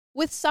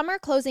With summer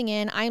closing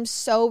in, I am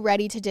so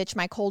ready to ditch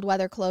my cold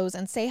weather clothes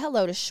and say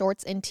hello to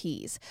shorts and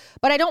tees.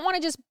 But I don't want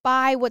to just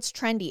buy what's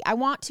trendy. I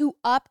want to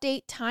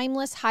update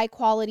timeless,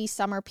 high-quality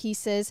summer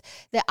pieces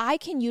that I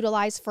can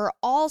utilize for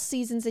all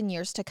seasons and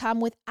years to come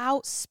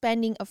without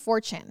spending a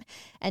fortune.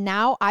 And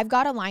now I've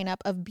got a lineup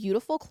of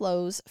beautiful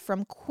clothes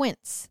from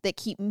Quince that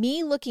keep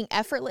me looking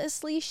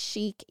effortlessly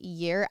chic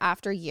year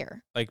after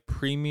year. Like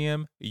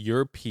premium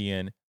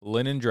European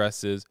linen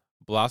dresses,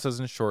 blouses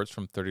and shorts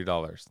from $30.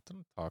 That's what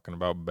I'm talking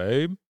about,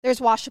 babe.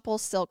 There's washable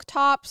silk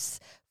tops,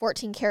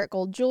 14 karat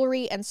gold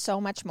jewelry, and so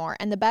much more.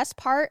 And the best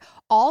part,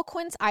 all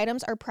Quince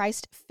items are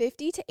priced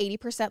 50 to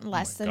 80%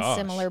 less than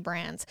similar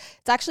brands.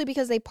 It's actually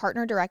because they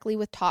partner directly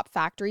with top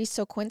factories,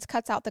 so Quince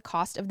cuts out the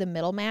cost of the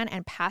middleman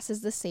and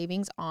passes the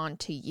savings on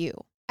to you.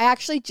 I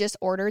actually just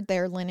ordered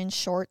their linen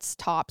shorts,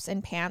 tops,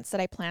 and pants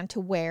that I plan to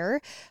wear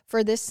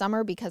for this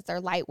summer because they're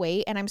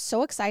lightweight, and I'm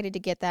so excited to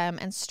get them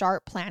and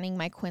start planning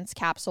my Quince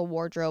capsule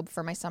wardrobe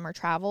for my summer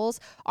travels.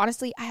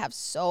 Honestly, I have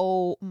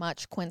so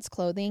much Quince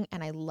clothing,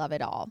 and I love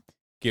it all.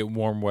 Get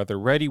warm weather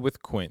ready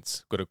with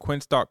Quince. Go to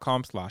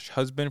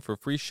quince.com/husband for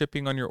free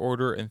shipping on your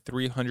order and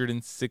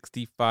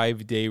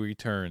 365-day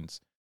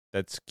returns.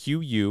 That's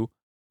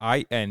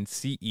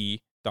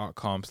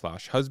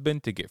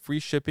QUINCE.com/husband to get free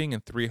shipping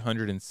and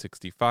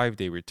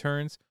 365-day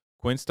returns.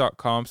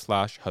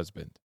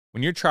 Quince.com/husband.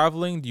 When you're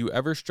traveling, do you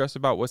ever stress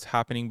about what's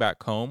happening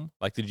back home?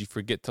 Like, did you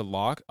forget to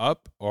lock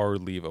up or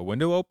leave a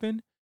window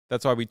open?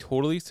 That's why we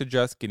totally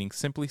suggest getting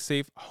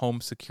SimpliSafe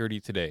Home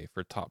Security today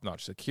for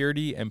top-notch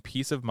security and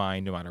peace of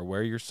mind no matter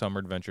where your summer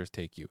adventures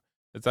take you.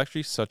 That's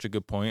actually such a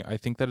good point. I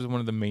think that is one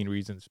of the main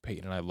reasons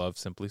Peyton and I love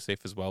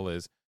SimpliSafe as well,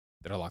 is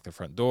did I lock the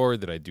front door?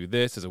 Did I do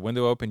this? Is a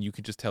window open? You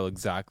can just tell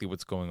exactly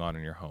what's going on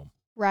in your home.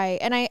 Right.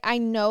 And I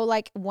know,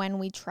 like, when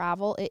we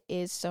travel, it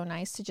is so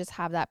nice to just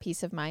have that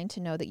peace of mind to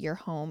know that your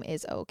home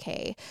is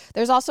okay.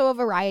 There's also a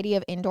variety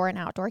of indoor and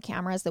outdoor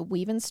cameras that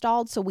we've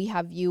installed, so we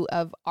have view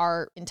of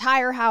our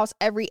entire house,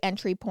 every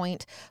entry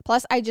point.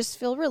 Plus, I just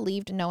feel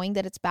relieved knowing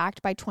that it's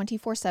backed by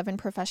 24/7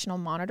 professional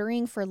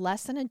monitoring for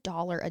less than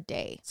 $1 a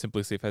day.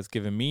 SimpliSafe has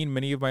given me and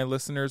many of my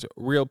listeners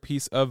real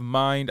peace of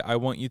mind. I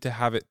want you to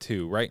have it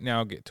too. Right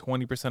now, get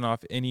 20%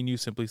 off any new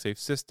SimpliSafe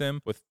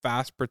system with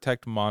Fast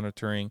Protect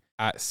monitoring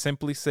at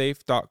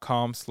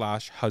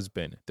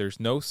simplisafe.com/husband. There's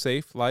no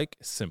safe like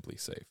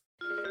SimpliSafe.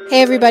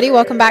 Hey everybody,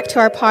 welcome back to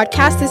our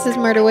podcast. This is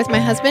Murder with My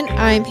Husband.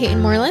 I'm Peyton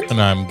Moreland.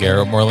 And I'm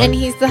Garrett Moreland.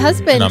 And he's the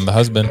husband. And I'm the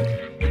husband.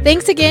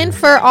 Thanks again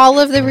for all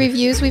of the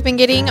reviews we've been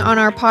getting on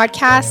our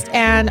podcast,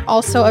 and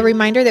also a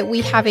reminder that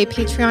we have a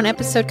Patreon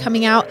episode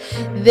coming out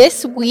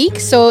this week.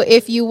 So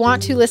if you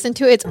want to listen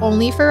to it, it's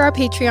only for our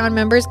Patreon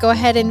members. Go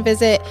ahead and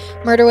visit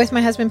Murder with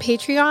My Husband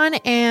Patreon.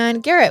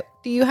 And Garrett,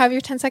 do you have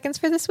your 10 seconds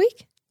for this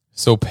week?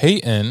 So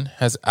Peyton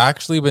has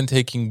actually been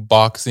taking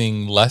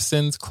boxing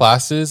lessons,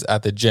 classes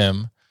at the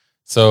gym.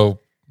 So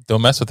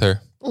don't mess with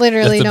her.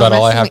 Literally, that's about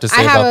all I have to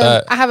say about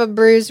that. I have a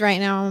bruise right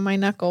now on my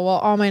knuckle. Well,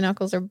 all my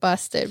knuckles are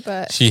busted,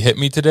 but she hit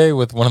me today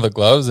with one of the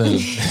gloves and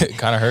it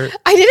kind of hurt.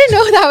 I didn't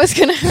know that was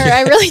going to hurt.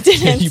 I really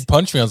didn't. You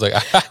punched me. I was like,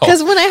 ow.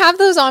 Because when I have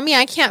those on me,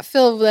 I can't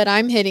feel that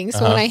I'm hitting.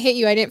 So when I hit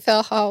you, I didn't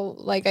feel how,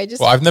 like, I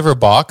just... Well, I've never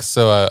boxed,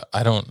 so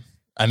I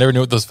never knew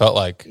what those felt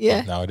like.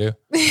 Yeah. Now I do.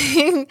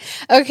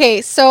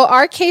 Okay, so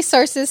our case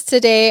sources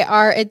today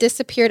are A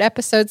Disappeared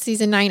Episode,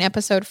 Season 9,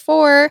 Episode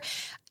 4,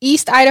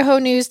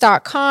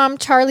 EastIdahoNews.com,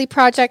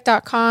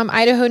 CharlieProject.com,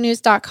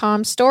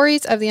 IdahoNews.com,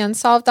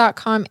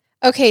 StoriesOfTheUnsolved.com.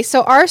 Okay,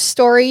 so our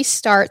story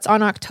starts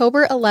on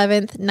October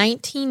 11th,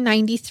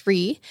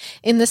 1993,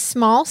 in the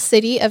small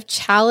city of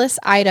Challis,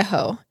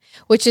 Idaho,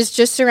 which is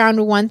just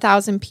around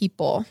 1,000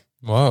 people.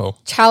 Whoa.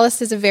 Challis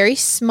is a very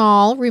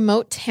small,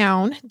 remote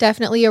town,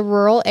 definitely a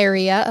rural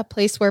area, a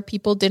place where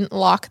people didn't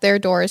lock their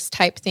doors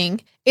type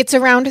thing. It's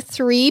around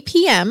 3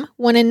 p.m.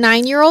 when a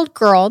 9-year-old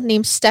girl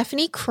named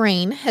Stephanie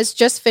Crane has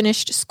just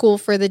finished school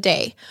for the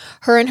day.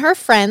 Her and her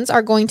friends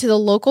are going to the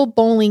local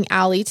bowling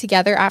alley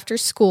together after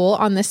school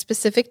on this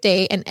specific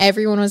day, and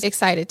everyone was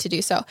excited to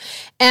do so.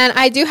 And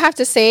I do have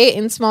to say,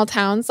 in small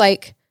towns,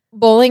 like,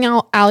 bowling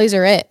alleys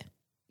are it.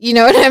 You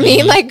know what I mean?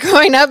 Mm-hmm. Like,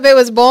 growing up, it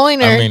was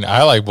bowling or... I mean,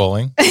 I like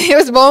bowling. It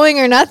was bowling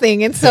or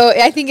nothing. And so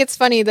I think it's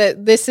funny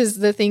that this is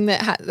the thing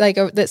that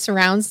that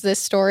surrounds this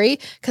story,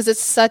 because it's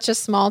such a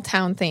small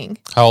town thing.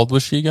 How old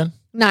was she again?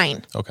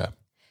 9. Okay.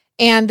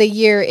 And the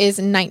year is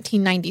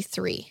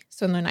 1993,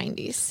 so in the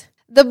 90s.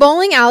 The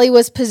bowling alley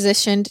was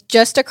positioned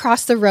just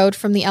across the road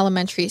from the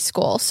elementary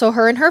school, so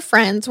her and her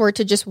friends were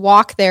to just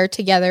walk there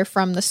together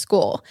from the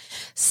school.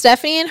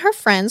 Stephanie and her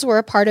friends were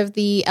a part of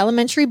the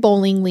elementary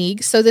bowling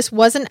league, so this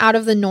wasn't out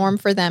of the norm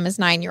for them as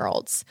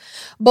 9-year-olds.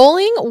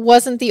 Bowling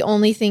wasn't the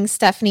only thing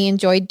Stephanie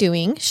enjoyed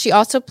doing. She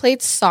also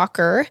played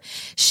soccer.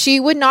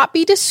 She would not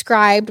be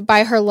described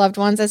by her loved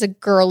ones as a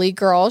girly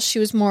girl. She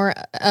was more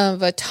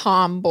of a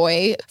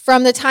tomboy.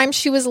 From the time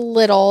she was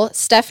little,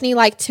 Stephanie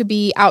liked to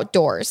be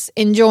outdoors,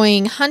 enjoying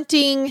going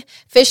hunting,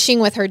 fishing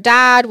with her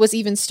dad, was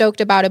even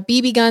stoked about a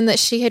BB gun that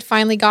she had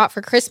finally got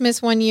for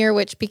Christmas one year,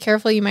 which be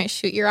careful, you might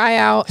shoot your eye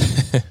out.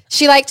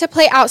 She liked to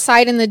play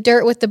outside in the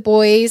dirt with the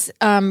boys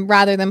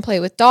rather than play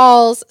with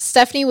dolls.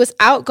 Stephanie was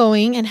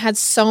outgoing and had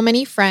so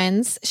many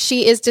friends.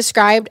 She is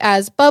described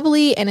as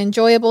bubbly and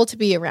enjoyable to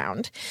be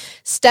around.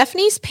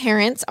 Stephanie's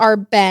parents are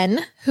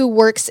Ben, who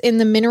works in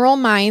the mineral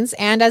mines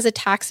and as a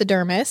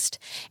taxidermist,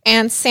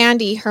 and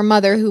Sandy, her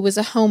mother, who was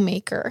a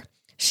homemaker.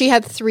 She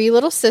had 3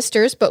 little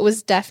sisters, but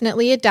was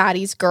definitely a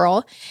daddy's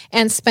girl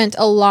and spent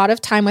a lot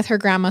of time with her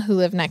grandma who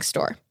lived next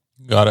door.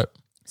 Got it.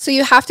 So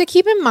you have to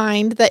keep in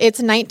mind that it's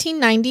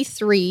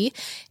 1993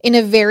 in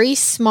a very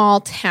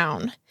small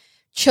town.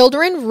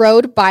 Children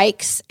rode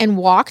bikes and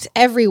walked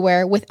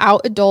everywhere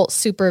without adult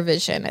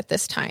supervision at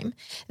this time.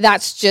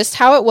 That's just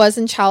how it was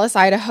in Challis,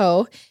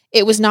 Idaho.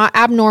 It was not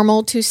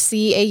abnormal to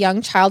see a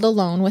young child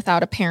alone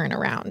without a parent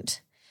around.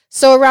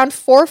 So around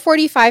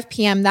 4:45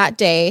 p.m. that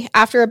day,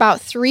 after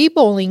about 3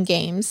 bowling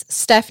games,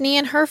 Stephanie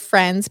and her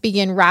friends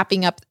began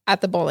wrapping up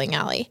at the bowling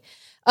alley.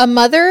 A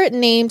mother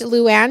named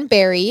Luann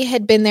Berry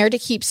had been there to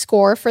keep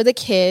score for the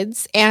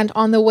kids, and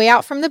on the way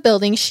out from the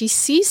building, she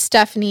sees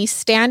Stephanie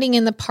standing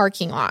in the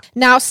parking lot.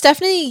 Now,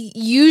 Stephanie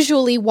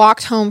usually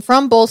walked home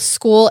from both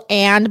school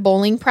and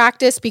bowling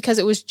practice because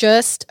it was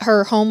just,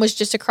 her home was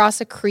just across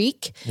a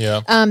creek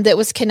that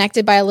was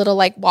connected by a little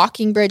like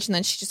walking bridge, and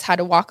then she just had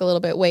to walk a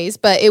little bit ways,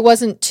 but it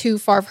wasn't too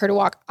far for her to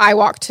walk. I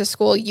walked to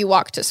school, you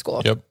walked to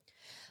school. Yep.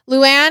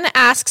 Luann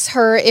asks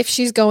her if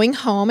she's going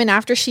home, and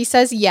after she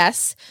says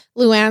yes,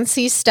 Luann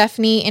sees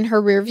Stephanie in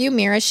her rearview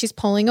mirror as she's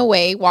pulling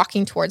away,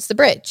 walking towards the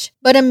bridge.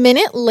 But a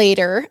minute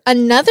later,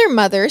 another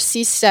mother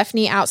sees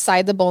Stephanie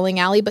outside the bowling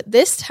alley, but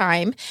this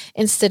time,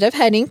 instead of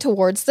heading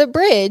towards the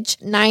bridge,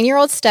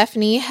 9-year-old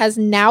Stephanie has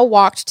now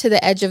walked to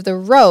the edge of the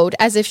road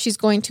as if she's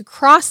going to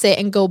cross it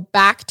and go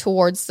back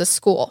towards the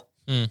school.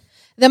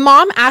 The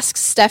mom asks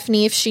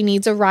Stephanie if she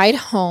needs a ride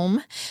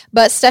home,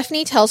 but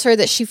Stephanie tells her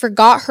that she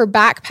forgot her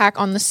backpack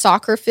on the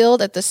soccer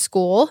field at the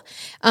school,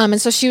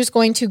 and so she was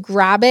going to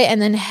grab it and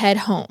then head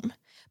home.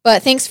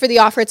 But thanks for the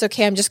offer, it's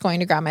okay, I'm just going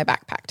to grab my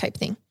backpack type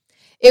thing.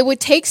 It would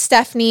take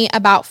Stephanie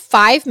about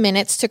 5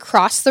 minutes to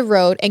cross the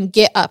road and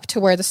get up to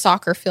where the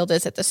soccer field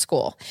is at the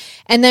school.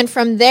 And then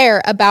from there,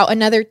 about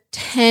another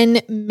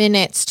 10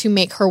 minutes to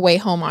make her way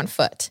home on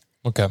foot.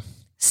 Okay.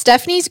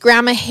 Stephanie's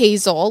grandma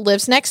Hazel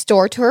lives next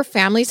door to her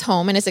family's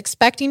home and is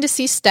expecting to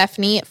see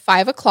Stephanie at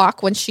 5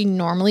 o'clock when she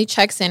normally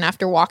checks in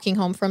after walking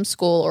home from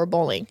school or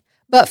bowling.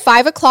 But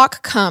 5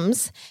 o'clock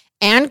comes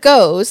and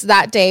goes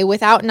that day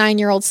without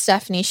 9-year-old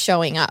Stephanie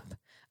showing up.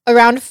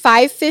 Around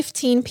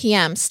 5:15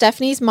 p.m.,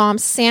 Stephanie's mom,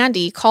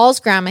 Sandy, calls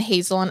Grandma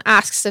Hazel and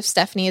asks if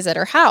Stephanie is at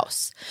her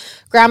house.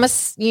 Grandma,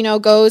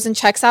 goes and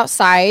checks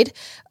outside.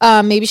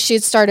 Maybe she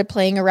had started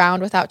playing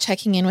around without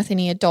checking in with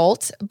any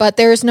adult, but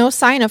there is no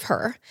sign of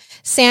her.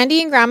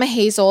 Sandy and Grandma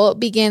Hazel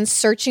begin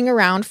searching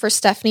around for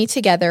Stephanie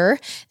together.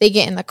 They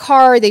get in the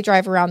car, they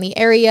drive around the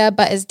area,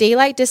 but as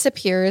daylight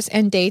disappears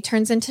and day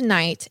turns into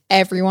night,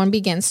 everyone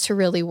begins to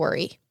really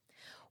worry.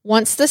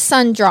 Once the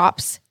sun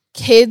drops,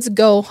 kids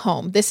go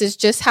home. This is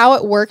just how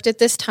it worked at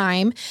this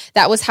time.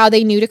 That was how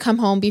they knew to come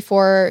home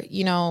before,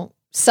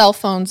 cell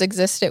phones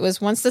existed. It was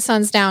once the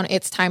sun's down,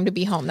 it's time to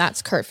be home.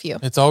 That's curfew.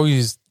 It's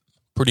always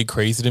pretty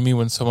crazy to me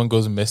when someone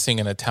goes missing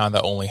in a town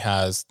that only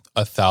has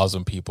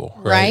 1,000 people,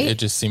 right? It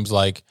just seems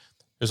like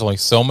there's only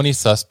so many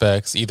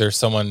suspects. Either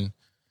someone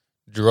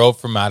drove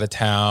from out of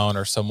town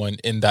or someone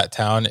in that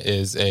town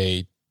is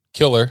a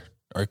killer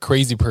or a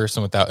crazy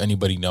person without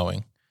anybody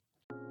knowing.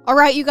 All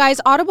right, you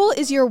guys, Audible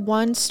is your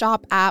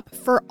one-stop app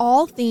for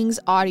all things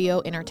audio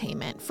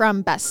entertainment,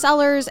 from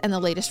bestsellers and the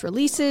latest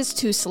releases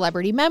to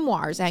celebrity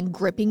memoirs and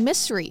gripping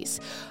mysteries.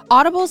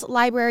 Audible's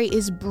library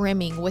is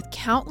brimming with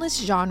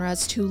countless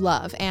genres to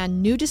love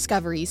and new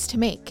discoveries to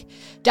make.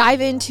 Dive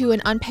into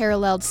an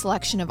unparalleled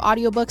selection of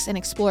audiobooks and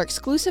explore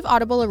exclusive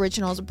Audible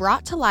originals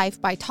brought to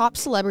life by top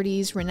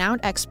celebrities,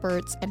 renowned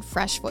experts, and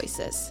fresh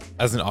voices.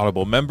 As an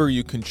Audible member,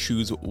 you can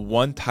choose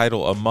one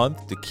title a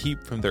month to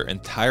keep from their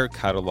entire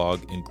catalog,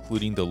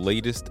 including the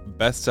latest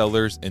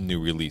bestsellers and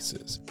new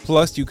releases.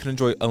 Plus, you can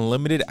enjoy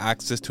unlimited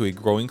access to a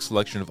growing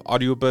selection of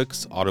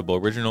audiobooks, Audible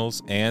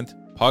originals, and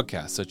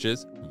podcasts such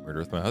as Murder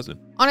with My Husband.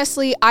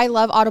 Honestly, I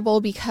love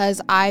Audible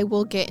because I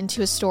will get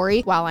into a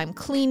story while I'm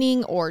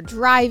cleaning or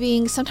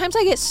driving. Sometimes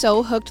I get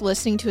so hooked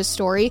listening to a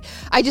story,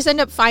 I just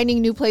end up finding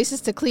new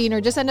places to clean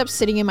or just end up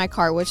sitting in my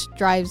car, which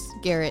drives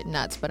Garrett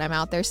nuts, but I'm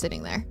out there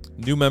sitting there.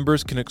 New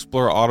members can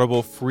explore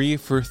Audible free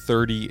for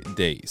 30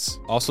 days.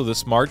 Also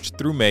this March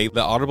through May,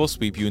 let Audible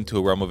sweep you into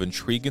a realm of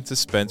intrigue and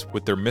suspense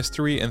with their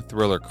mystery and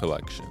thriller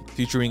collection,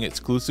 featuring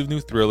exclusive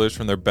new thrillers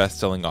from their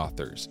best-selling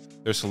authors.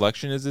 Their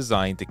selection is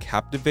designed to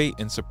captivate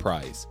and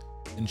surprise,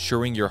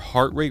 ensuring your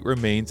heart rate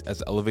remains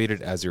as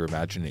elevated as your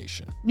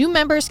imagination. New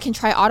members can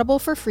try Audible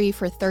for free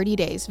for 30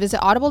 days.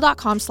 Visit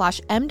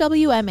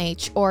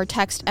audible.com/MWMH or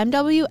text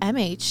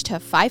MWMH to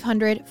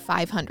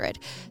 500-500.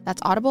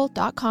 That's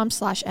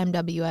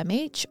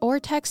audible.com/MWMH or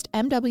text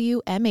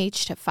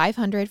MWMH to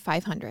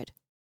 500-500.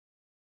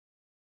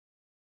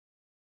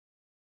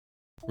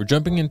 We're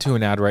jumping into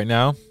an ad right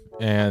now,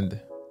 and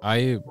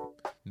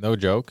no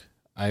joke,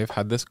 I've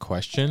had this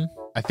question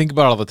I think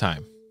about all the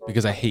time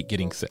because I hate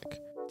getting sick.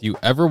 Do you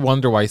ever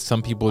wonder why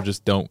some people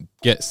just don't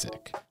get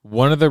sick?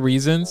 One of the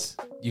reasons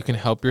you can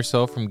help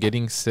yourself from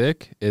getting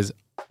sick is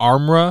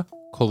Armra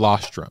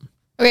Colostrum.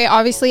 Okay,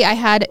 obviously I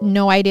had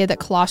no idea that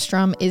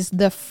colostrum is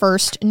the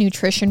first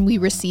nutrition we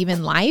receive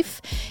in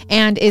life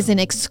and is an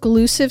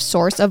exclusive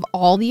source of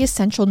all the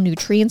essential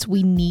nutrients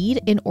we need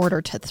in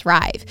order to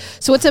thrive.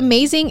 So what's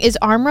amazing is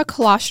Armra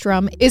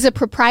Colostrum is a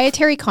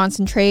proprietary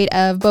concentrate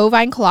of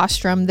bovine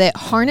colostrum that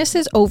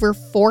harnesses over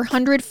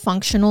 400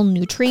 functional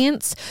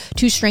nutrients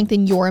to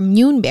strengthen your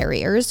immune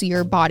barriers,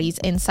 your body's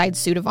inside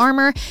suit of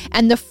armor,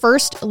 and the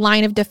first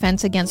line of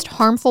defense against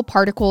harmful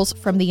particles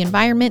from the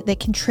environment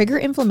that can trigger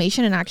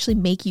inflammation and actually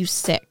make you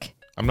sick.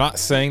 I'm not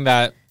saying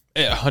that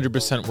it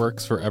 100%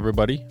 works for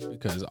everybody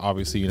because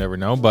obviously you never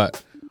know,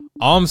 but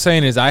all I'm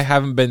saying is I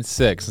haven't been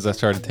sick since I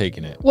started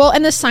taking it. Well,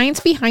 and the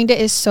science behind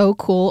it is so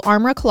cool.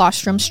 Armra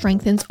Colostrum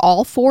strengthens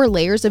all 4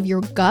 layers of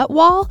your gut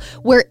wall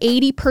where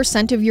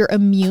 80% of your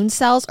immune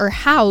cells are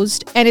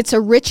housed, and it's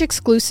a rich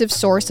exclusive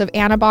source of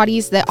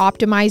antibodies that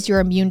optimize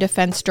your immune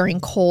defense during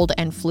cold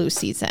and flu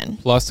season.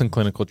 Plus, in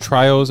clinical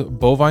trials,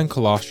 bovine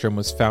colostrum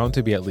was found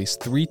to be at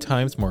least 3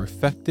 times more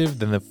effective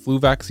than the flu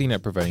vaccine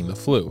at preventing the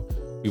flu.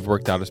 We've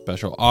worked out a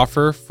special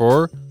offer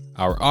for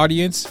our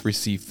audience.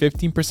 Receive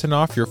 15%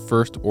 off your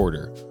first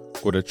order.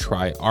 Go to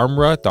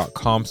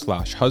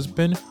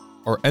tryarmra.com/husband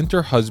or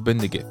enter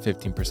husband to get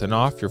 15%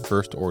 off your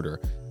first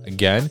order.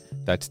 Again,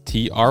 that's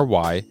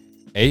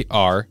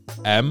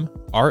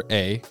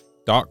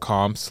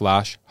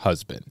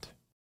tryarmra.com/husband.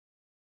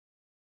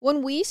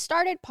 When we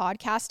started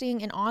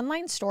podcasting, an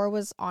online store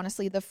was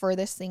honestly the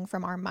furthest thing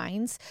from our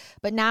minds.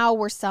 But now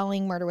we're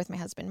selling Murder with My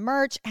Husband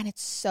merch, and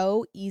it's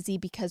so easy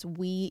because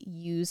we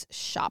use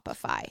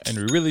Shopify. And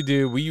we really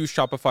do. We use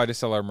Shopify to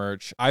sell our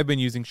merch. I've been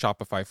using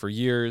Shopify for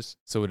years,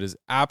 so it is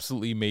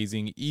absolutely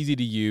amazing, easy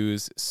to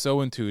use,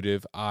 so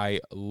intuitive. I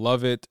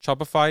love it.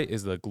 Shopify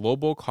is the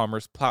global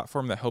commerce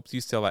platform that helps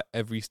you sell at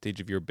every stage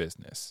of your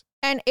business.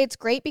 And it's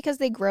great because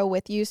they grow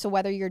with you. So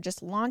whether you're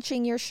just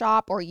launching your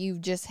shop or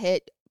you've just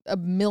hit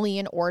 1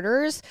 million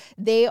orders,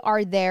 they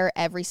are there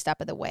every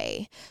step of the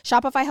way.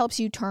 Shopify helps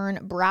you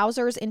turn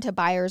browsers into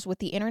buyers with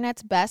the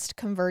internet's best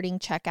converting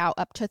checkout,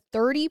 up to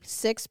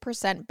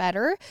 36%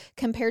 better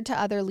compared to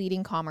other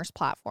leading commerce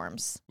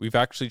platforms. We've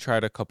actually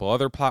tried a couple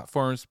other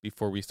platforms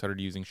before we started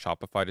using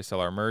Shopify to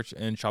sell our merch,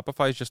 and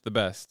Shopify is just the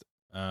best.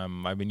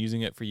 I've been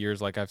using it for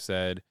years, like I've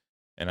said,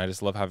 and I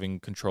just love having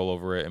control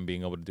over it and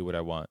being able to do what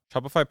I want.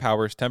 Shopify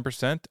powers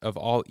 10% of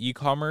all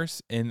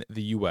e-commerce in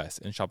the U.S.,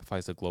 and Shopify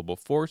is the global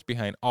force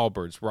behind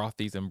Allbirds,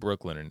 Rothy's, and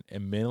Brooklinen,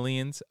 and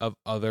millions of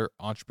other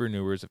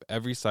entrepreneurs of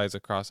every size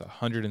across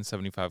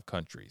 175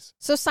 countries.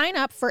 So sign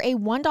up for a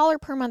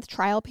 $1 per month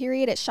trial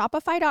period at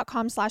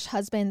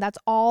shopify.com/husband. That's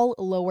all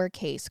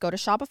lowercase. Go to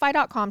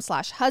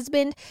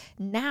shopify.com/husband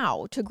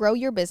now to grow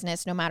your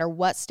business no matter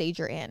what stage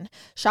you're in.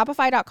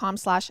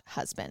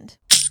 Shopify.com/husband.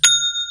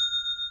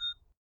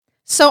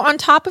 So on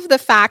top of the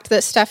fact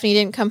that Stephanie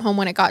didn't come home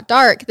when it got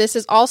dark, this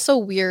is also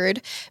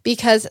weird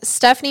because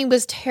Stephanie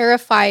was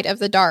terrified of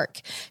the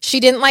dark.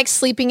 She didn't like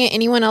sleeping at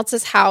anyone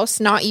else's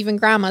house, not even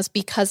grandma's,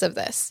 because of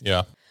this.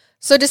 Yeah.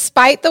 So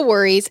despite the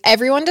worries,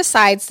 everyone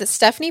decides that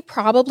Stephanie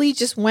probably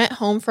just went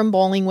home from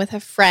bowling with a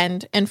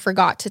friend and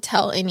forgot to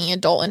tell any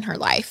adult in her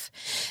life.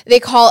 They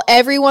call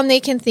everyone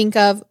they can think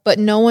of, but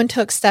no one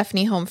took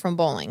Stephanie home from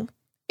bowling.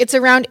 It's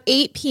around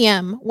 8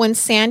 p.m. when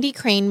Sandy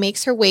Crane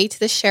makes her way to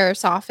the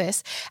sheriff's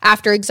office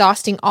after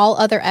exhausting all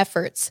other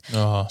efforts.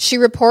 She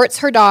reports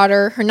her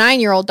daughter, her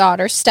 9-year-old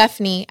daughter,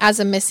 Stephanie, as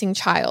a missing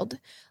child.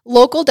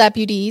 Local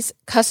deputies,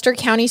 Custer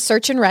County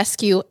Search and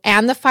Rescue,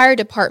 and the fire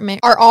department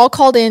are all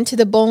called into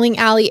the bowling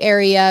alley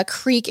area,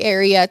 creek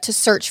area to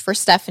search for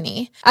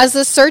Stephanie. As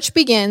the search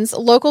begins,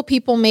 local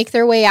people make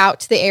their way out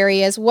to the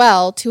area as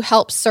well to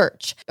help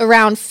search.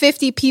 Around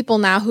 50 people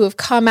now who have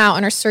come out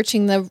and are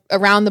searching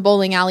around the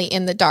bowling alley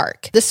in the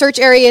dark. The search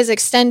area is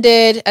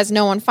extended as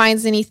no one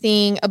finds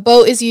anything. A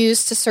boat is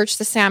used to search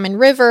the Salmon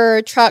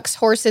River. Trucks,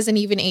 horses, and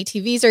even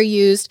ATVs are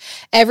used.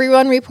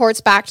 Everyone reports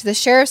back to the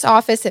sheriff's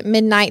office at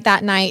midnight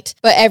that night,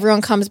 but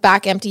everyone comes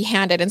back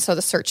empty-handed, and so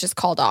the search is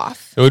called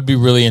off. It would be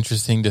really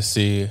interesting to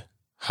see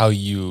how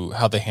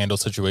they handle a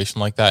situation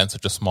like that in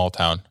such a small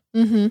town.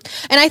 Mm-hmm. And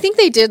I think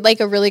they did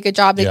like a really good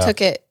job. They took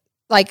it,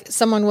 like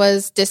someone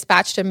was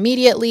dispatched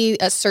immediately,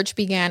 a search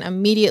began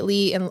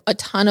immediately, and a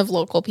ton of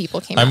local people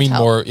came out to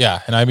help.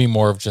 And I mean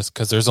more of just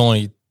because there's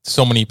only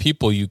so many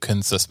people you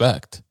can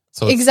suspect.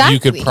 So exactly. You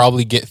could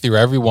probably get through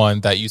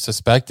everyone that you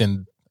suspect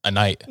and a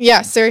night.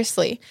 Yeah,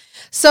 seriously.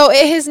 So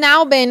it has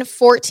now been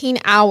 14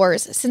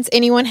 hours since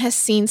anyone has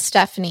seen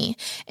Stephanie,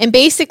 and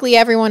basically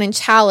everyone in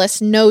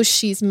Challis knows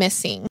she's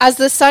missing. As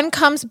the sun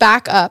comes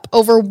back up,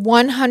 over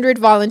 100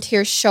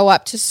 volunteers show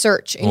up to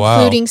search,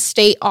 including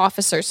state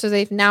officers. So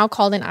they've now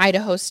called in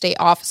Idaho state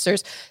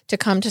officers to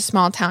come to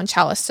small town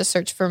Challis to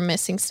search for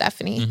missing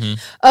Stephanie. Mm-hmm.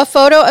 A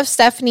photo of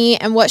Stephanie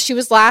and what she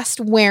was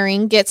last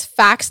wearing gets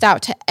faxed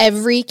out to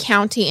every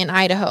county in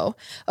Idaho.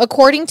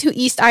 According to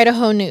East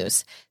Idaho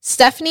News,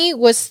 Stephanie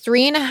was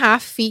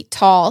 3.5 feet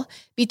tall,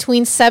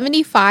 between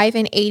 75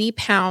 and 80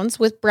 pounds,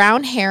 with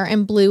brown hair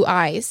and blue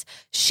eyes.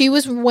 She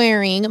was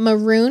wearing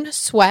maroon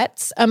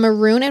sweats, a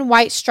maroon and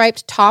white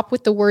striped top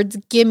with the words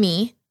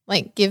gimme,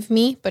 like give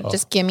me, but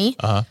just gimme,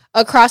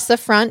 across the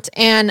front,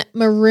 and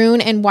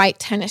maroon and white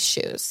tennis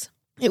shoes.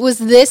 It was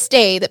this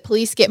day that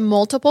police get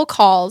multiple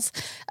calls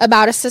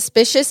about a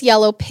suspicious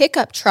yellow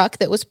pickup truck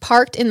that was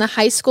parked in the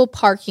high school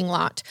parking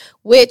lot,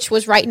 which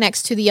was right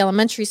next to the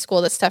elementary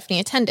school that Stephanie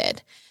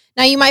attended.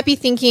 Now, you might be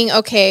thinking,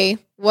 okay,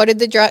 what did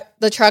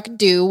the truck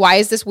do? Why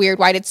is this weird?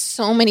 Why did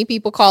so many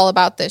people call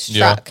about this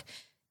truck?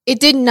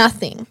 It did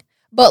nothing.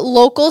 But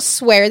locals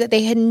swear that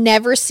they had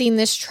never seen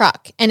this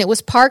truck, and it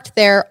was parked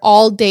there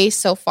all day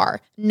so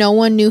far. No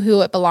one knew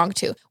who it belonged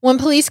to. When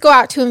police go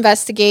out to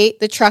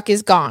investigate, the truck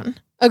is gone.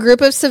 A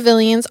group of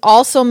civilians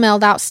also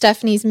mailed out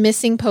Stephanie's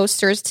missing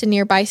posters to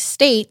nearby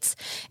states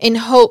in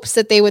hopes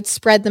that they would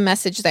spread the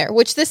message there,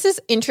 which this is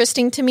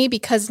interesting to me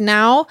because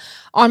now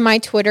on my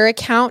Twitter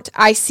account,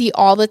 I see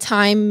all the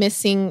time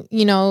missing,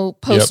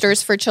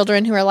 posters for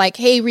children who are like,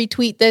 hey,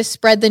 retweet this,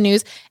 spread the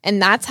news.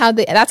 And that's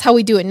how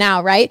we do it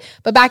now, right?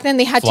 But back then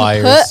they had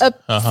to put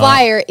a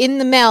flyer in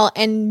the mail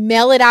and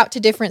mail it out to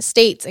different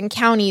states and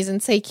counties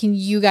and say, can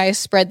you guys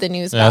spread the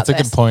news about this?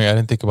 That's a good point. I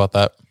didn't think about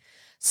that.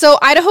 So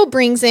Idaho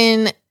brings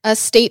in a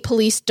state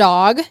police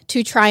dog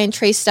to try and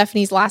trace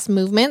Stephanie's last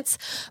movements,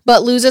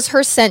 but loses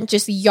her scent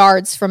just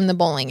yards from the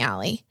bowling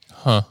alley.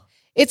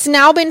 It's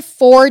now been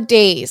 4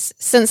 days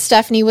since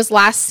Stephanie was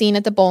last seen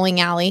at the bowling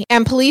alley,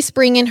 and police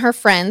bring in her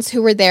friends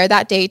who were there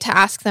that day to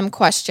ask them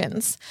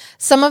questions.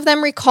 Some of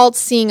them recalled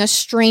seeing a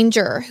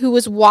stranger who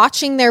was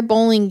watching their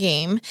bowling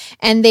game,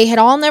 and they had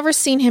all never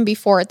seen him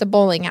before at the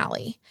bowling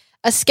alley.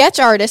 A sketch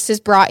artist is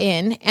brought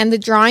in, and the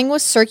drawing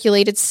was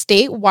circulated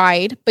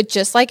statewide, but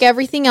just like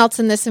everything else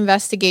in this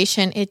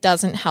investigation, it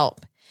doesn't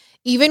help.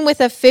 Even with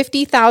a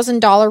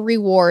 $50,000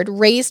 reward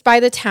raised by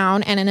the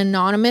town and an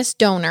anonymous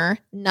donor,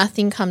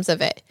 nothing comes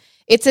of it.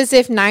 It's as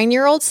if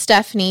 9-year-old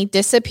Stephanie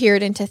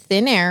disappeared into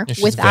thin air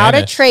without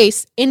a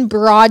trace in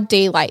broad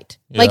daylight,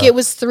 like it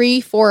was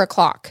 3-4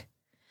 o'clock.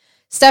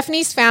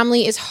 Stephanie's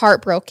family is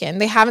heartbroken.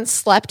 They haven't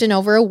slept in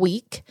over a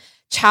week.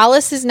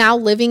 Challis is now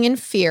living in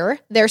fear.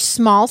 Their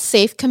small,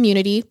 safe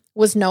community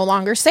was no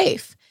longer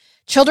safe.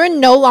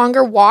 Children no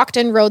longer walked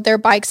and rode their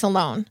bikes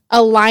alone.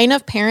 A line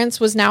of parents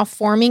was now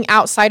forming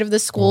outside of the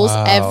schools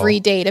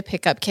every day to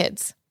pick up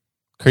kids.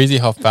 Crazy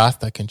how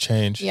fast that can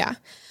change. Yeah.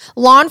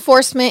 Law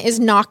enforcement is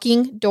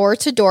knocking door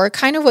to door,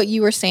 kind of what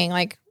you were saying,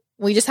 like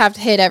we just have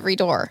to hit every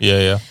door.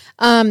 Yeah.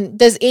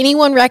 Does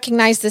anyone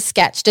recognize the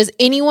sketch? Does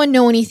anyone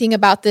know anything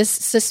about this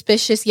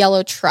suspicious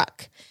yellow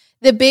truck?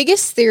 The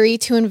biggest theory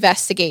to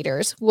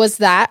investigators was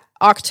that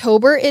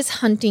October is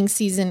hunting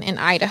season in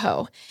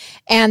Idaho,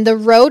 and the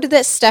road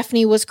that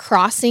Stephanie was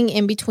crossing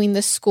in between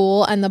the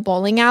school and the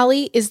bowling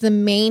alley is the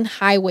main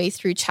highway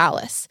through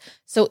Challis.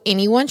 So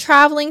anyone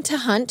traveling to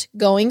hunt,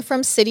 going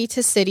from city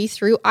to city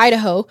through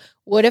Idaho,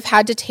 would have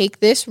had to take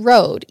this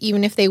road,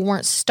 even if they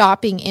weren't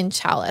stopping in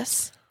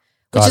Challis,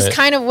 which is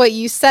kind of what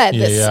you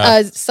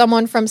said,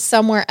 someone from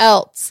somewhere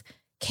else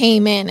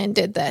came in and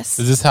did this.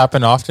 Does this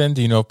happen often?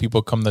 Do you know if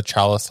people come to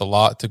Challis a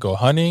lot to go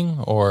hunting,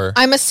 or?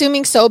 I'm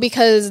assuming so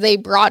because they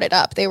brought it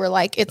up. They were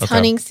like, it's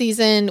hunting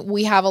season.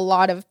 We have a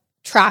lot of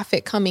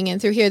traffic coming in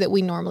through here that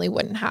we normally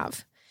wouldn't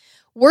have.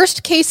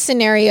 Worst case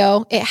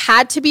scenario, it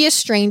had to be a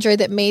stranger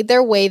that made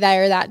their way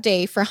there that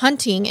day for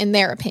hunting, in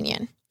their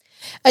opinion.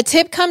 A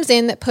tip comes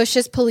in that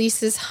pushes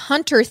police's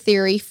hunter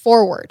theory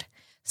forward.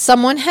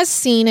 Someone has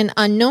seen an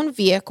unknown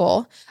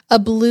vehicle, a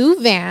blue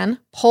van,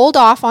 pulled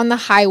off on the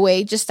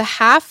highway just a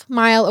half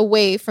mile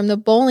away from the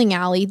bowling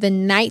alley the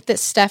night that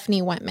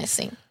Stephanie went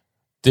missing.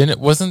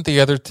 Wasn't the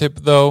other tip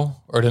though,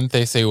 or didn't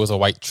they say it was a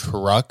white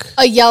truck?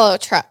 A yellow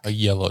truck. A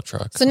yellow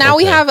truck. So now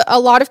we have a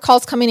lot of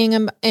calls coming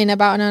in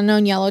about an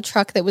unknown yellow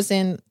truck that was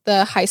in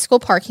the high school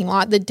parking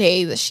lot the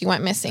day that she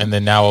went missing. And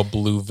then now a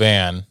blue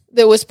van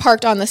that was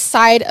parked on the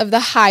side of the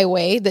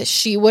highway that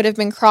she would have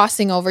been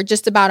crossing over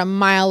just about a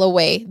mile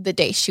away the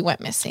day she went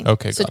missing.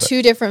 Okay, so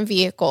 2 different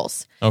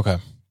vehicles. Okay.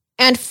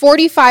 And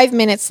 45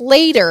 minutes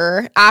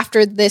later,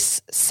 after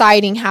this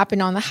sighting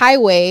happened on the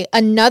highway,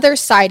 another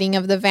sighting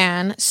of the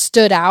van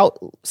stood out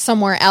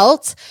somewhere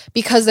else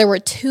because there were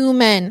 2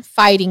 men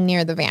fighting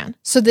near the van.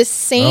 So this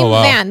same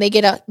van, they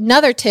get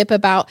another tip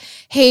about,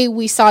 hey,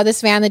 we saw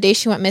this van the day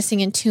she went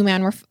missing and 2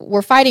 men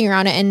were fighting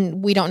around it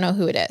and we don't know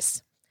who it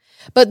is.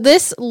 But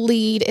this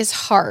lead is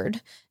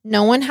hard.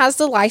 No one has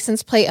the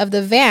license plate of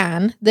the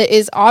van that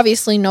is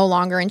obviously no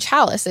longer in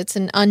Challis. It's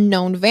an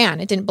unknown van.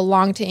 It didn't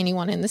belong to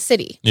anyone in the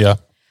city. Yeah.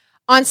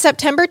 On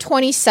September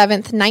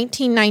 27th,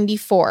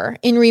 1994,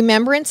 in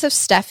remembrance of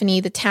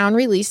Stephanie, the town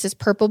releases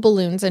purple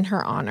balloons in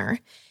her honor.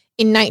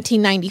 In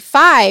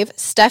 1995,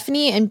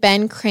 Stephanie and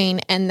Ben Crane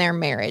end their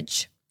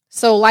marriage.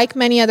 So like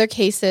many other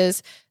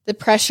cases, the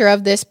pressure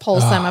of this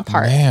pulls them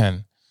apart.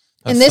 Man.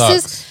 And this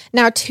is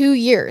now 2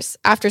 years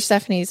after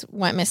Stephanie's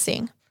went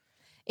missing.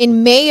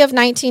 In May of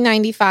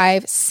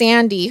 1995,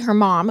 Sandy, her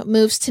mom,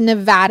 moves to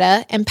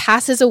Nevada and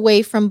passes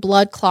away from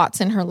blood clots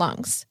in her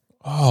lungs.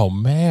 Oh,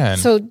 man.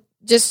 So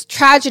just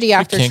tragedy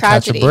after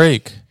tragedy. Catch a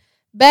break.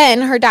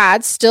 Ben, her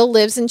dad, still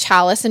lives in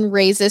Challis and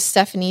raises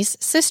Stephanie's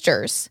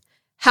sisters.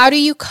 How do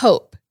you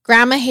cope?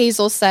 Grandma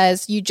Hazel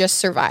says you just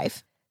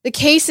survive. The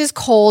case is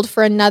cold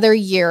for another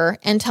year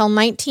until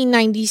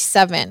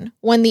 1997,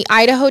 when the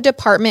Idaho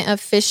Department of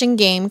Fish and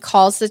Game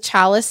calls the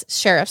Challis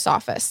Sheriff's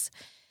Office.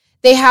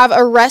 They have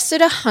arrested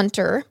a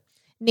hunter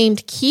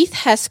named Keith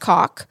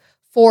Hescock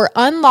for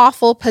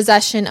unlawful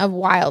possession of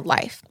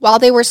wildlife. While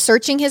they were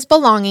searching his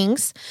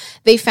belongings,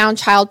 they found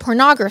child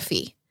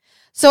pornography.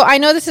 So I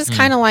know this is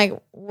kind of like,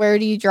 where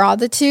do you draw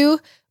the two?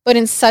 But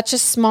in such a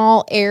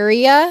small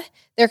area,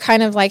 they're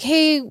kind of like,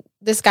 hey,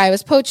 this guy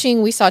was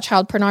poaching. We saw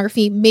child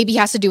pornography. Maybe he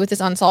has to do with this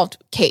unsolved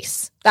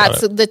case.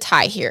 That's the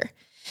tie here.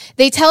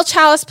 They tell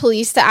Challis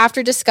police that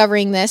after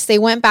discovering this, they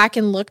went back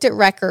and looked at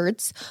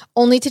records,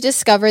 only to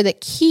discover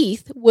that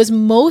Keith was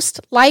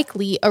most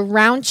likely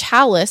around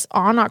Challis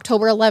on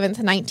October 11th,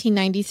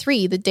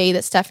 1993, the day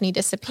that Stephanie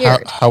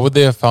disappeared. How would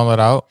they have found that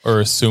out or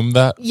assumed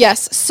that?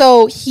 Yes.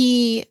 So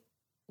he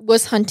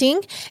was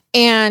hunting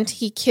and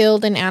he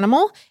killed an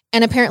animal.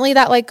 And apparently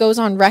that like goes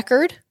on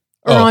record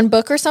or on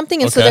book or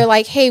something. And so they're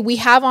like, hey, we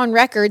have on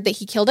record that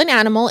he killed an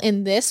animal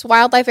in this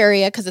wildlife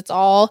area because it's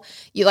all,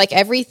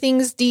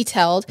 everything's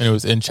detailed. And it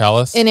was in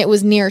Challis? And it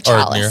was near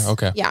Challis.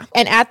 Okay. Yeah.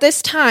 And at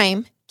this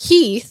time,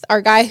 Keith,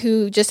 our guy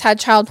who just had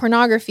child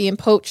pornography and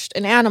poached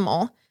an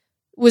animal,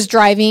 was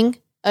driving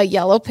a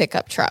yellow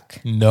pickup truck.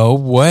 No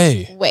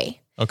way.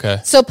 Okay.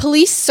 So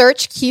police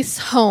search Keith's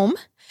home,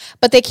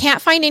 but they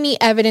can't find any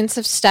evidence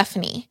of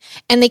Stephanie.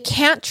 And they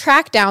can't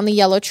track down the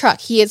yellow truck.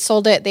 He had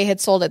sold it. They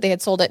had sold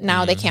it.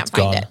 Now they can't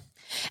find it.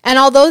 And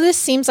although this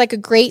seems like a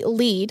great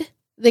lead,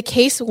 the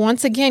case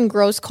once again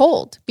grows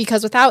cold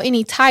because without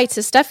any tie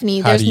to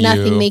Stephanie, there's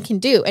nothing they can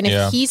do. And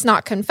if he's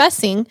not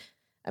confessing,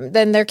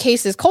 then their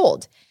case is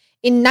cold.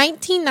 In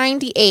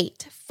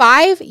 1998,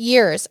 5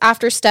 years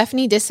after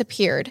Stephanie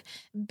disappeared,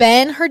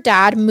 Ben, her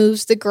dad,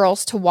 moves the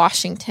girls to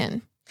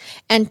Washington.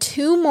 And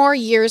 2 more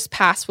years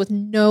pass with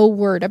no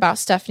word about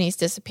Stephanie's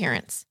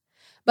disappearance.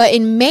 But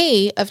in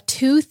May of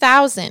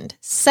 2000,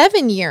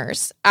 7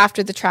 years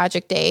after the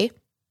tragic day,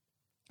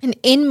 an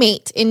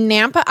inmate in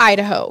Nampa,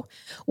 Idaho,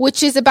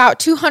 which is about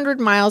 200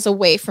 miles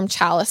away from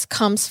Challis,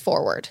 comes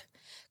forward,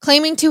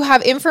 claiming to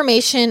have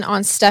information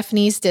on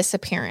Stephanie's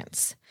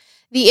disappearance.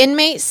 The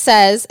inmate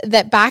says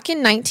that back in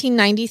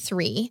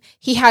 1993,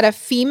 he had a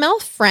female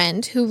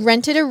friend who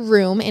rented a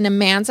room in a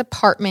man's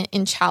apartment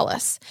in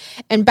Challis.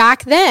 And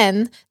back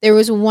then, there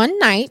was one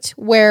night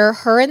where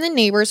her and the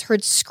neighbors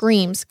heard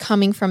screams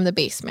coming from the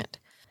basement.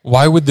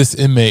 Why would this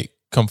inmate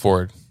come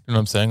forward? You know what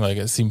I'm saying? Like,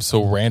 it seems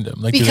so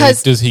random. Like,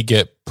 because does he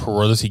get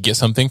parole? Does he get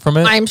something from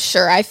it? I'm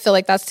sure. I feel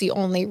like that's the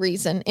only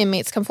reason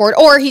inmates come forward.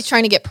 Or he's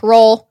trying to get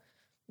parole.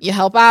 You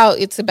help out.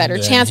 It's a better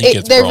chance.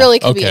 There really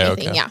could be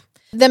anything. Yeah.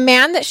 The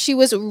man that she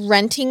was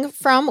renting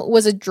from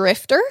was a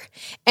drifter,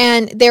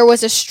 and there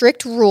was a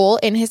strict rule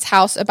in his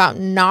house about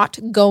not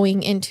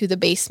going into the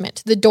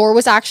basement. The door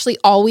was actually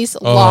always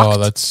locked.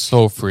 Oh, that's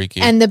so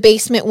freaky. And the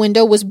basement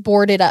window was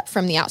boarded up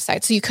from the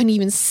outside, so you couldn't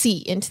even see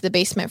into the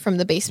basement from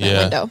the basement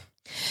window.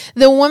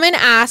 The woman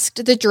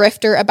asked the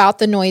drifter about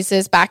the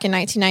noises back in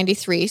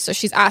 1993. So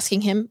she's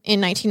asking him in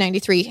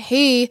 1993,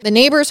 hey, the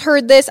neighbors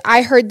heard this.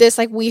 I heard this.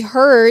 Like, we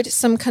heard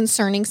some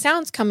concerning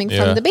sounds coming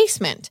from the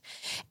basement.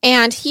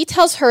 And he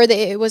tells her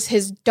that it was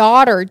his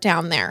daughter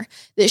down there,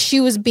 that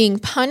she was being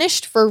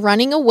punished for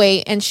running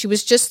away and she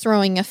was just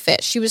throwing a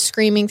fit. She was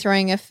screaming,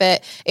 throwing a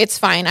fit. It's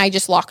fine. I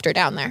just locked her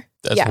down there.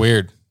 That's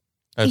weird.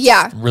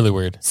 That's really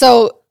weird.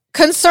 So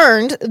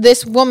concerned,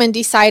 this woman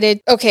decided,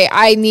 okay,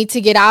 I need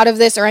to get out of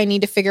this or I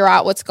need to figure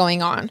out what's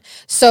going on.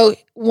 So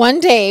one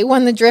day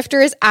when the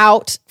drifter is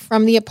out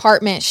from the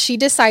apartment, she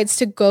decides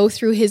to go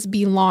through his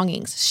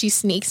belongings. She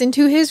sneaks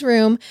into his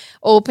room,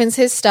 opens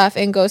his stuff,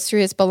 and goes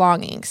through his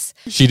belongings.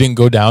 She didn't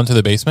go down to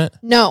the basement?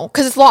 No,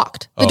 because it's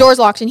locked. The door's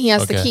locked and he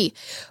has the key.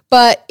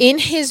 But in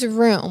his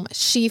room,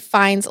 she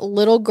finds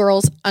little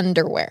girl's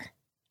underwear.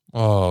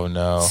 Oh,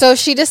 no. So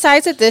she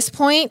decides at this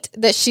point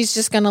that she's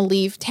just going to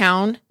leave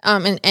town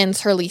and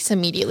ends her lease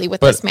immediately with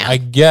this man. I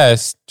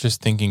guess,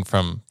 just thinking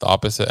from the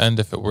opposite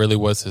end, if it really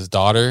was his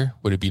daughter,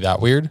 would it be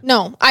that weird?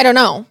 No, I don't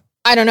know,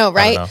 right? I don't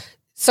know.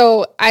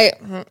 So I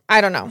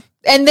don't know.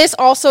 And this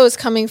also is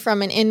coming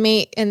from an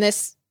inmate, and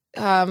this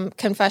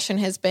confession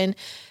has been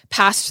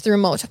passed through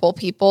multiple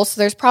people. So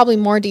there's probably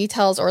more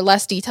details or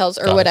less details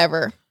or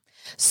whatever.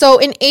 So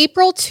in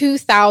April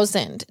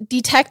 2000,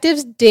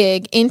 detectives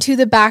dig into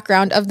the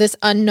background of this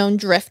unknown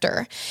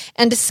drifter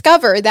and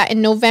discover that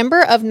in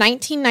November of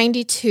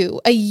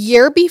 1992, a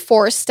year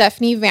before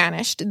Stephanie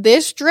vanished,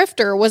 this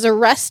drifter was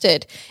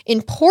arrested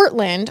in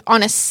Portland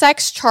on a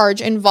sex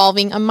charge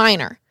involving a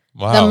minor.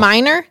 Wow. The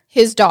minor,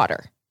 his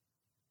daughter.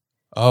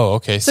 Oh,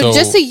 okay. So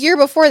just a year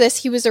before this,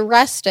 he was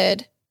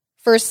arrested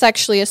for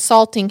sexually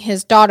assaulting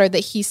his daughter that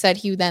he said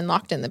he then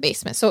locked in the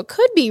basement. So it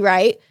could be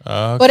right,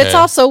 but it's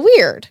also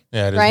weird.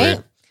 Yeah, it is right?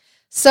 weird.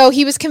 So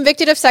he was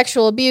convicted of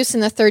sexual abuse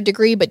in the 3rd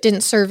degree, but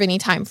didn't serve any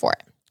time for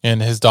it.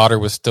 And his daughter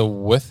was still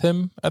with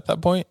him at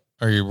that point?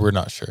 Or we're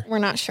not sure? We're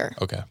not sure.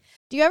 Okay.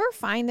 Do you ever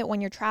find that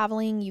when you're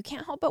traveling, you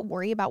can't help but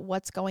worry about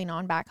what's going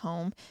on back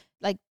home?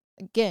 Like,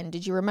 again,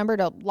 did you remember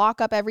to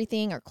lock up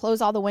everything or close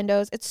all the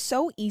windows? It's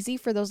so easy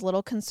for those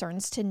little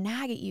concerns to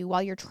nag at you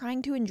while you're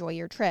trying to enjoy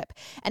your trip.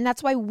 And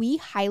that's why we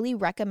highly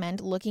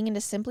recommend looking into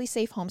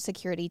SimpliSafe Home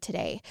Security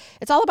today.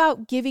 It's all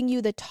about giving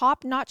you the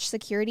top-notch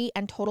security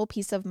and total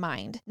peace of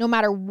mind, no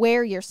matter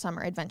where your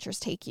summer adventures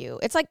take you.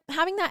 It's like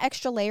having that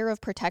extra layer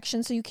of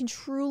protection so you can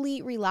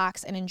truly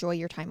relax and enjoy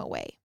your time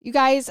away. You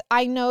guys,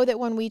 I know that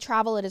when we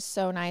travel, it is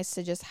so nice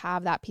to just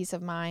have that peace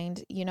of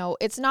mind. You know,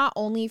 it's not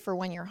only for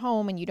when you're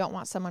home and you don't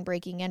want someone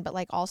breaking in, but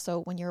like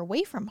also when you're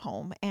away from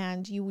home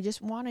and you just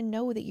want to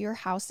know that your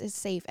house is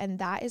safe. And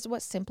that is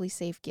what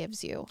SimpliSafe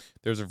gives you.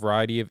 There's a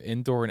variety of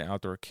indoor and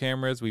outdoor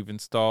cameras we've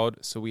installed,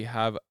 so we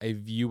have a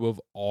view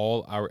of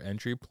all our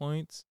entry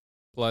points.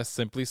 Plus,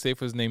 SimpliSafe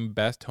was named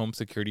Best Home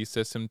Security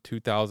System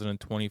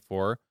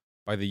 2024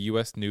 by the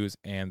U.S. News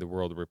and the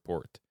World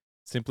Report.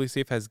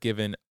 SimpliSafe has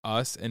given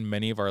us and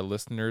many of our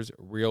listeners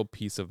real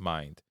peace of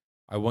mind.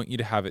 I want you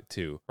to have it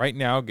too. Right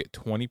now, get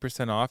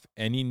 20% off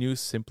any new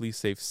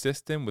SimpliSafe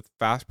system with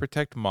Fast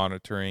Protect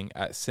monitoring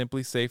at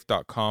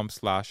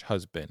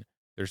simplisafe.com/husband.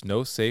 There's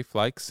no safe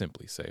like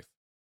SimpliSafe.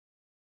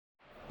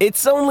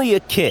 It's only a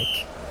kick,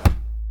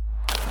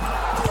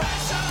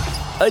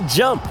 a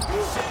jump,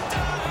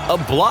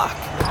 a block.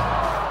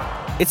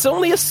 It's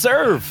only a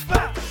serve.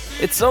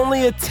 It's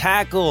only a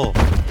tackle,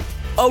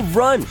 a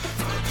run.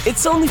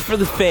 It's only for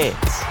the fans.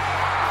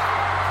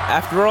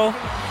 After all,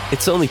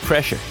 it's only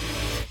pressure.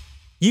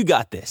 You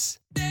got this.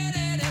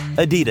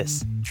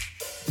 Adidas.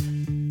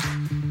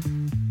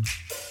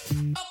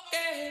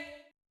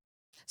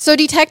 So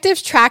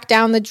detectives track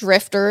down the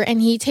drifter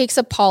and he takes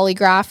a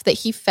polygraph that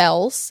he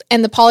fails.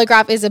 And the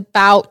polygraph is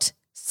about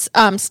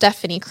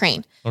Stephanie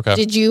Crane. Okay.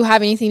 Did you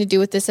have anything to do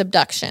with this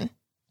abduction?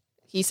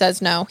 He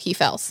says no, he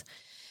fails.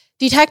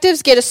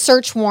 Detectives get a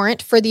search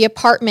warrant for the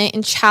apartment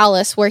in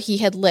Chalice where he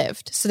had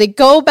lived. So they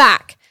go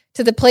back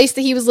to the place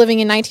that he was living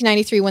in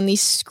 1993 when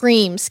these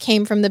screams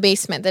came from the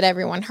basement that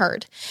everyone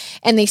heard.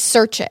 And they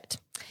search it.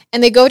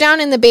 And they go down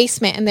in the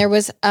basement and there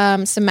was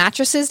some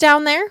mattresses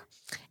down there.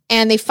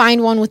 And they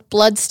find one with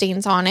blood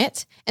stains on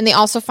it. And they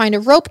also find a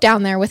rope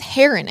down there with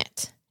hair in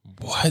it.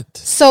 What?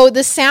 So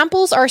the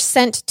samples are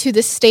sent to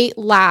the state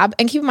lab.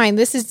 And keep in mind,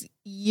 this is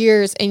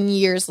years and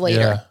years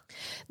later. Yeah.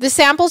 The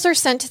samples are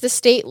sent to the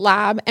state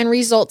lab and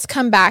results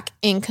come back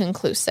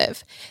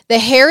inconclusive. The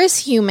hair is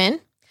human,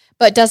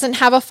 but doesn't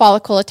have a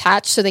follicle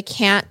attached, so they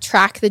can't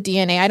track the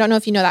DNA. I don't know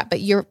if you know that, but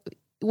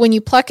when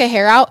you pluck a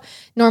hair out,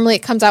 normally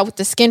it comes out with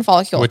the skin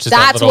follicle. Which is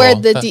that's where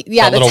the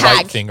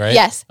tag thing, right?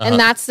 Yes, and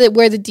that's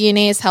where the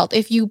DNA is held.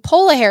 If you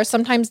pull a hair,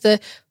 sometimes the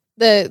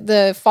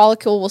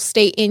follicle will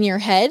stay in your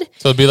head.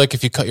 So it'd be like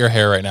if you cut your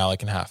hair right now,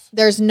 like in half.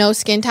 There's no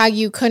skin tag.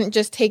 You couldn't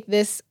just take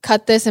this,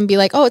 cut this, and be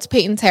like, oh, it's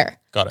Peyton's hair.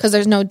 Got it. Because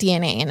there's no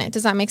DNA in it.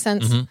 Does that make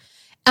sense? Mm-hmm.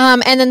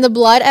 And then the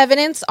blood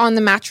evidence on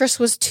the mattress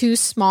was too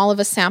small of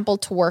a sample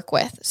to work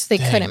with, so they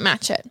couldn't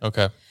match it.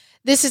 Okay.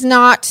 This is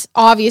not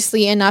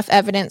obviously enough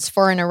evidence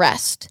for an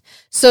arrest.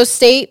 So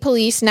state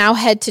police now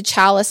head to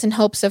Chalice in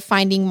hopes of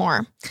finding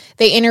more.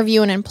 They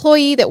interview an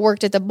employee that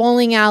worked at the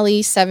bowling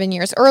alley 7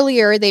 years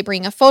earlier. They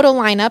bring a photo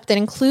lineup that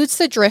includes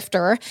the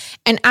drifter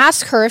and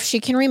ask her if she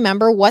can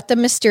remember what the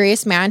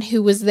mysterious man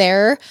who was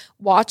there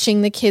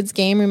watching the kids'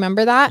 game,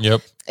 remember that?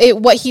 Yep.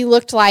 What he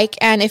looked like,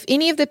 and if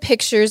any of the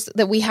pictures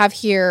that we have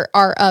here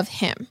are of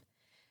him.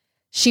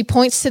 She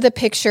points to the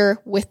picture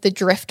with the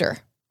drifter.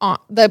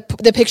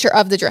 The picture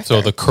of the drifter.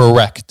 So the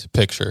correct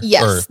picture.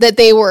 Yes, that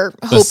they were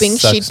hoping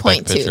she'd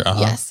point to.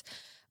 Yes.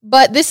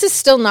 But this is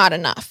still not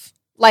enough.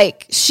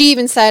 Like, she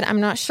even said, I'm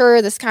not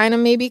sure. This kind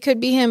of maybe could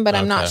be him, but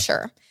I'm not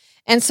sure.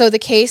 And so the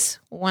case,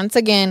 once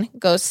again,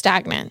 goes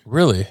stagnant.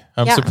 Really?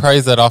 I'm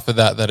surprised that off of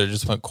that it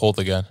just went cold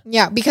again.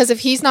 Yeah, because if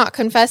he's not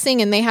confessing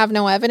and they have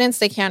no evidence,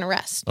 they can't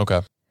arrest.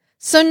 Okay.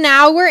 So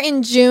now we're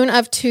in June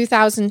of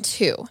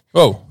 2002.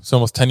 Oh, so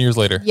almost 10 years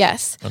later.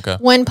 Yes. Okay.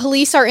 When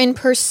police are in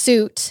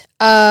pursuit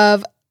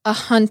of a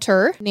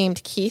hunter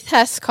named Keith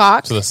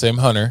Hescock. So the same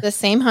hunter. The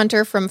same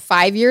hunter from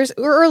 5 years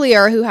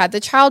earlier who had the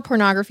child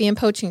pornography and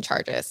poaching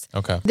charges.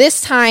 Okay. This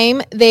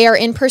time they are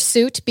in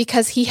pursuit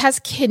because he has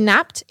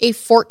kidnapped a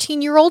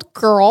 14-year-old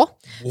girl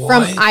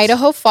from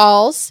Idaho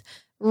Falls,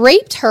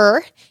 raped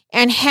her,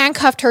 and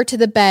handcuffed her to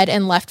the bed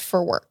and left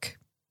for work.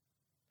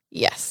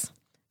 Yes.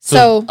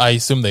 So I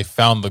assume they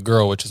found the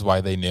girl, which is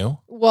why they knew.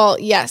 Well,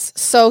 yes.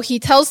 So he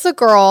tells the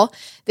girl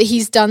that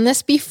he's done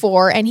this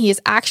before and he has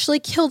actually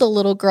killed a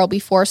little girl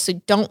before, so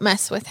don't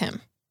mess with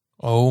him.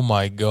 Oh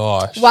my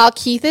gosh. While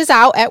Keith is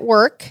out at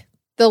work,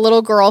 the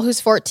little girl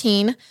who's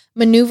 14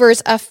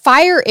 maneuvers a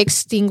fire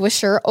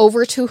extinguisher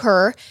over to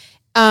her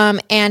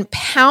and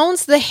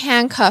pounds the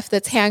handcuff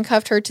that's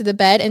handcuffed her to the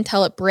bed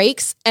until it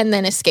breaks and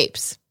then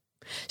escapes.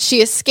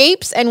 She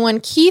escapes, and when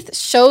Keith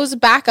shows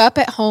back up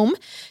at home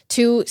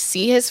to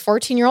see his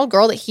 14-year-old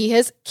girl that he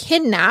has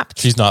kidnapped,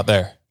 She's not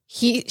there.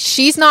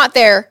 She's not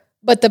there,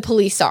 but the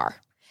police are.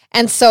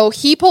 And so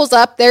he pulls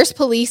up, there's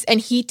police, and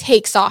he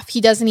takes off.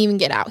 He doesn't even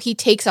get out. He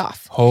takes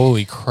off.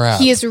 Holy crap.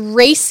 He is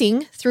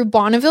racing through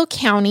Bonneville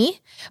County,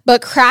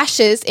 but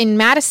crashes in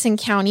Madison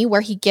County,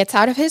 where he gets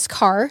out of his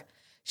car,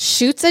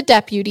 shoots a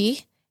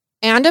deputy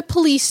and a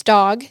police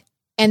dog,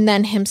 and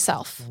then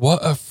himself. What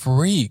a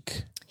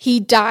freak. He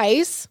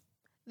dies.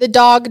 The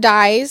dog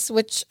dies,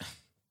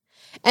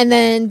 and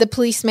then the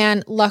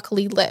policeman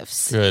luckily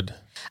lives. Good.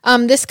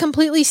 This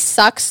completely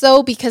sucks,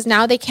 though, because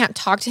now they can't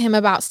talk to him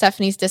about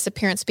Stephanie's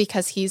disappearance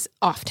because he's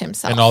offed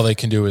himself. And all they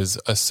can do is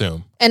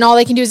assume.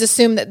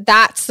 that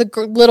that's the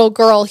little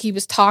girl he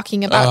was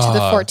talking about to the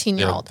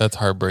 14-year-old. Yeah, that's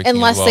heartbreaking.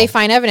 Unless they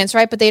find evidence,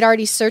 right? But they'd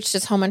already searched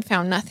his home and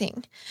found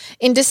nothing.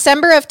 In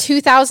December of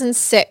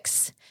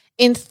 2006,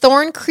 in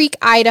Thorn Creek,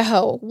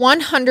 Idaho,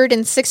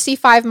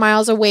 165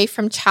 miles away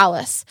from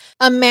Challis,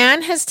 a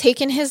man has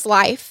taken his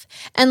life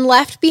and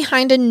left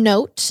behind a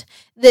note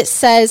that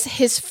says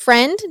his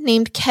friend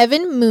named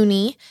Kevin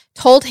Mooney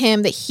told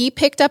him that he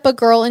picked up a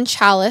girl in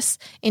Challis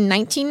in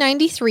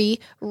 1993,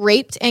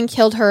 raped and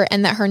killed her,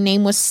 and that her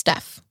name was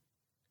Steph.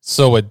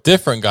 So a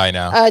different guy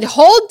now. A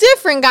whole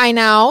different guy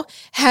now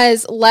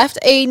has left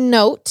a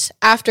note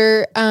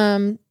after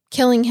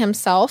killing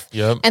himself.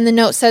 Yep. And the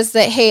note says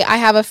that, hey, I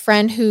have a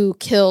friend who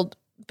killed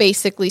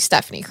basically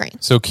Stephanie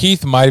Crane. So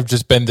Keith might have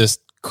just been this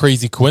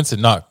crazy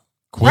coincidence, not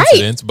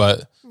coincidence,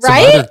 but some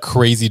Right? other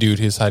crazy dude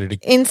who decided to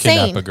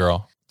kidnap a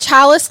girl.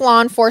 Challis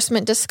law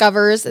enforcement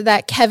discovers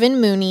that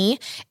Kevin Mooney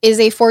is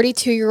a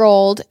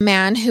 42-year-old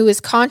man who is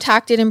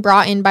contacted and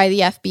brought in by the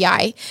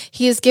FBI.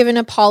 He is given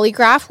a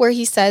polygraph where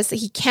he says that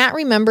he can't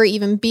remember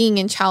even being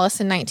in Challis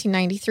in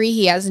 1993.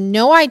 He has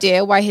no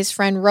idea why his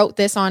friend wrote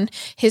this on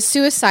his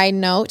suicide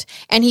note,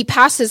 and he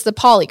passes the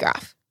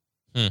polygraph.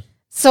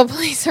 So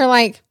police are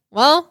like,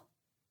 well,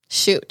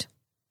 shoot.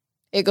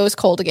 It goes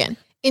cold again.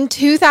 In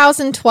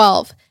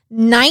 2012,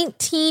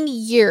 19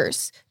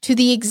 years to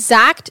the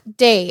exact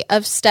day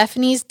of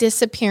Stephanie's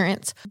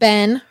disappearance,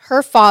 Ben,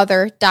 her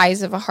father,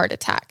 dies of a heart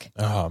attack.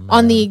 Oh, man.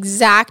 On the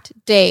exact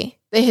day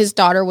that his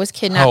daughter was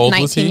kidnapped. How old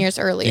 19 was he? years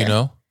earlier. You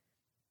know?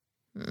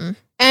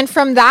 And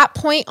from that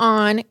point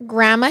on,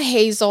 Grandma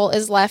Hazel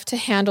is left to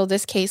handle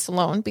this case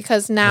alone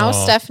because now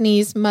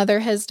Stephanie's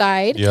mother has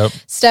died. Yep.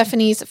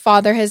 Stephanie's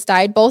father has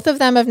died, both of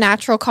them of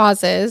natural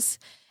causes.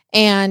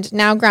 And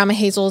now Grandma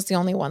Hazel is the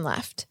only one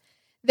left.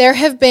 There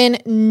have been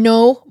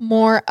no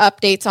more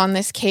updates on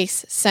this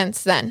case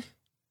since then.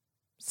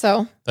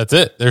 So That's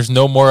it. There's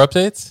no more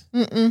updates?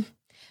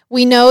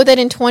 we know that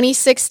in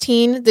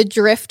 2016, the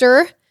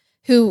drifter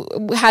who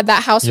had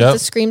that house with the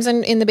screams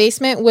in the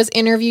basement was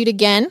interviewed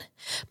again,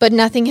 but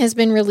nothing has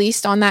been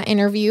released on that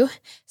interview.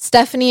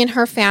 Stephanie and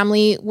her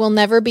family will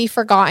never be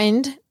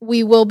forgotten.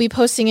 We will be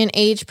posting an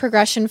age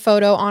progression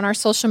photo on our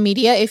social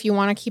media if you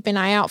want to keep an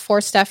eye out for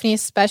Stephanie,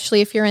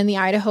 especially if you're in the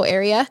Idaho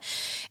area.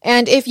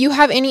 And if you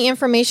have any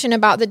information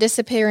about the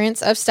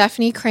disappearance of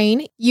Stephanie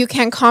Crane, you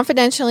can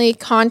confidentially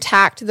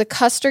contact the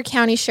Custer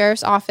County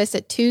Sheriff's Office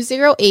at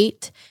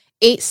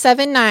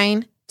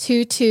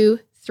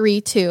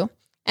 208-879-2232.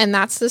 And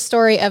that's the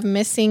story of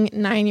missing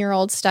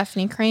 9-year-old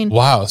Stephanie Crane.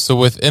 Wow. So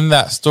within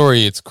that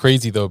story, it's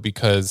crazy, though,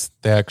 because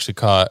they actually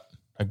caught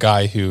a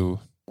guy who...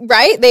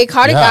 Right? They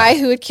caught a guy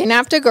who had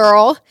kidnapped a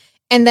girl.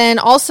 And then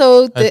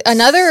also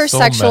another so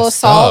sexual messed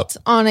assault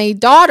on a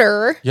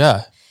daughter.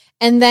 Yeah.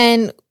 And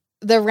then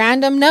the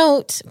random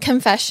note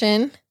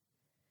confession.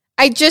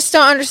 I just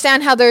don't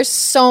understand how there's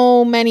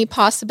so many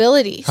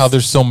possibilities. How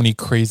there's so many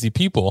crazy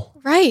people.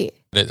 Right.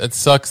 It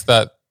sucks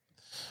that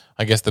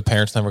I guess the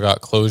parents never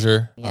got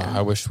closure. Yeah.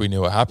 I wish we knew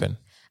what happened.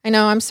 I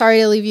know. I'm sorry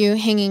to leave you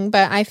hanging,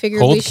 but I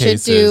figured Cold we should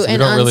cases. do an We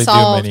don't really do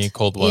unsolved. many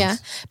cold ones. Yeah,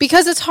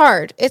 because it's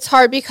hard. It's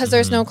hard because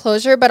there's no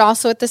closure, but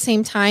also at the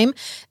same time,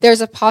 there's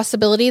a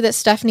possibility that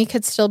Stephanie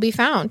could still be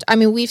found. I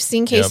mean, we've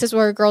seen cases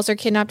where girls are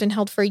kidnapped and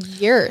held for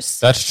years.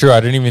 That's true. I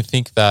didn't even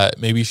think that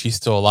maybe she's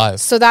still alive.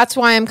 So that's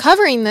why I'm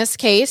covering this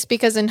case,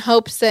 because in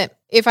hopes that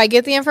if I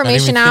get the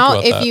information think out,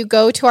 about if that. you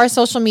go to our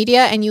social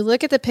media and you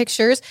look at the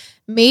pictures,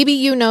 maybe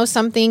you know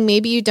something,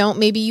 maybe you don't,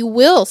 maybe you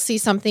will see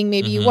something,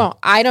 maybe you won't.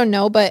 I don't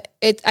know, but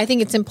I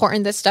think it's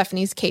important that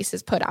Stephanie's case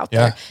is put out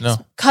there. No,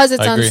 Because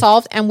it's I agree.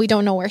 unsolved and we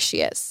don't know where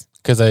she is.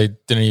 because I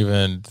didn't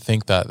even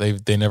think that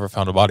they never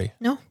found a body.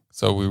 No.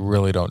 So we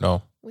really don't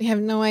know. We have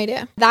no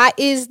idea. That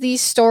is the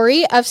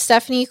story of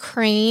Stephanie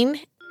Crane.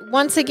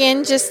 once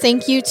again, just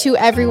thank you to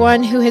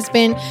everyone who has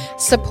been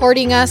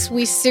supporting us.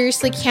 We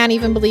seriously can't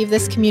even believe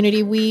this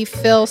community. We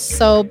feel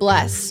so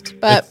blessed.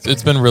 But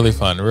it's been really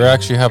fun. We're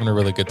actually having a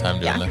really good time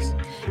doing this.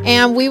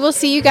 And we will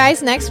see you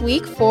guys next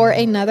week for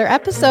another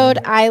episode.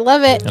 I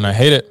love it. And I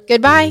hate it.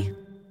 Goodbye.